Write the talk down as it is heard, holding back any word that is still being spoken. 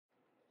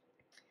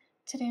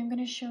Today I'm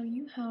going to show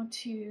you how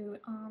to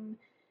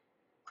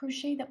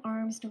crochet the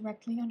arms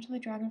directly onto the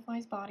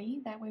dragonfly's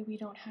body. That way we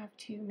don't have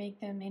to make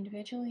them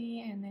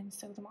individually and then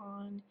sew them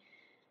on.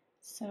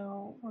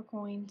 So we're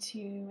going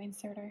to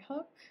insert our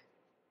hook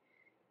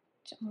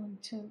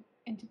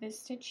into this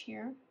stitch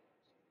here.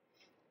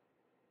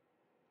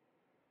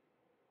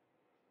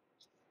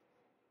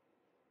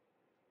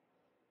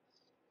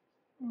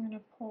 I'm going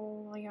to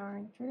pull the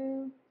yarn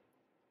through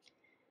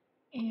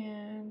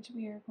and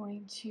we are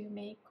going to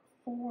make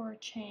 4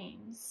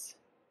 chains.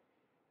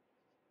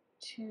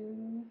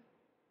 2,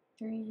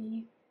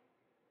 3,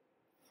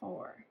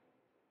 4.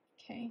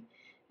 Okay,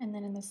 and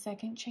then in the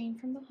second chain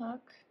from the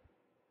hook,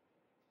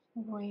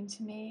 we're going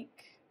to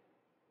make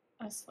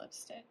a slip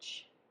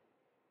stitch.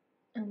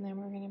 And then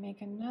we're going to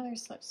make another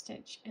slip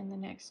stitch in the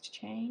next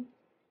chain.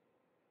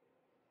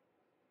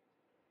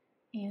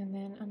 And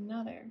then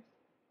another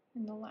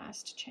in the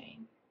last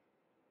chain.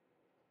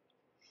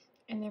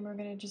 And then we're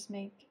going to just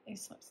make a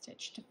slip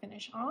stitch to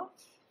finish off.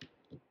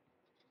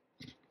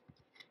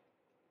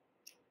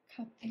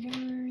 Cut the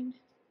yarn.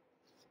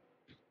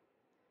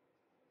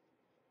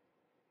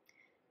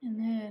 And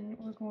then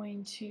we're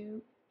going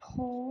to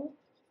pull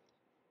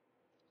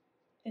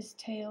this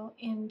tail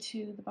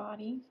into the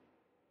body.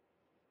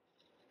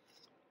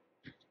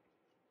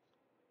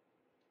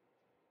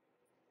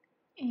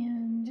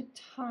 And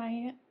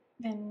tie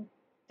then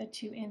the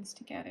 2 ends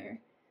together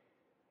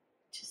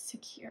to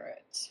secure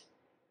it.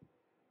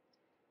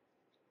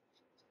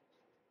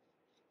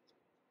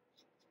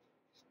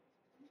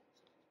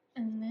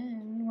 And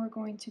then we're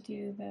going to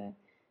do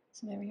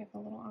so there we have the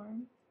little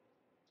arm.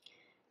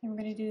 And we're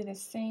going to do the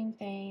same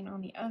thing on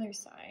the other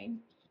side,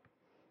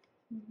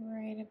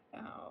 right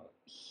about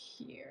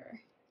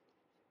here.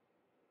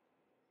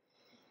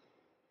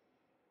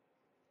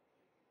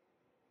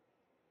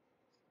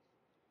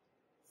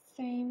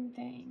 Same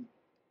thing.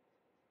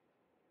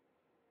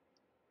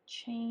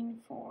 Chain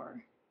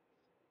 4.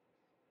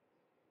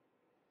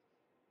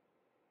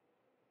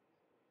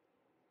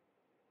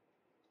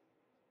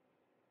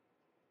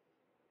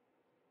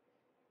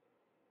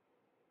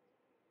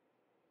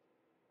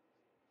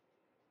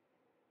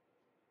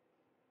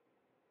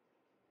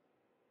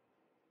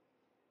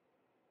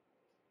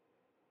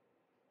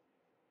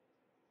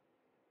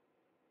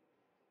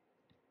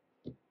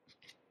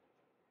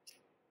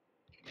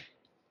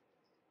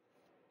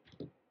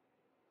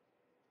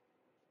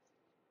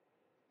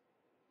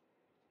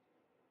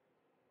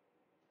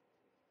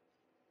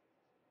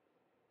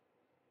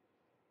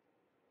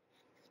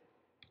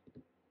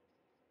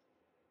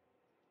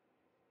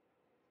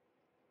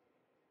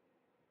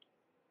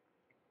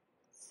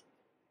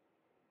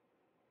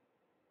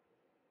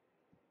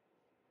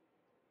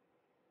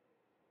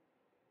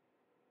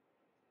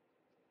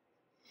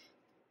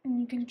 And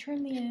you can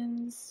trim the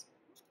ends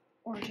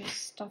or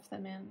just stuff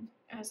them in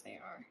as they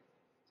are.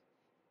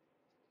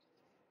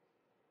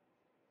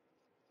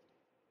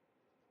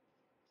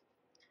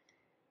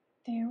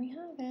 There we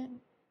have it.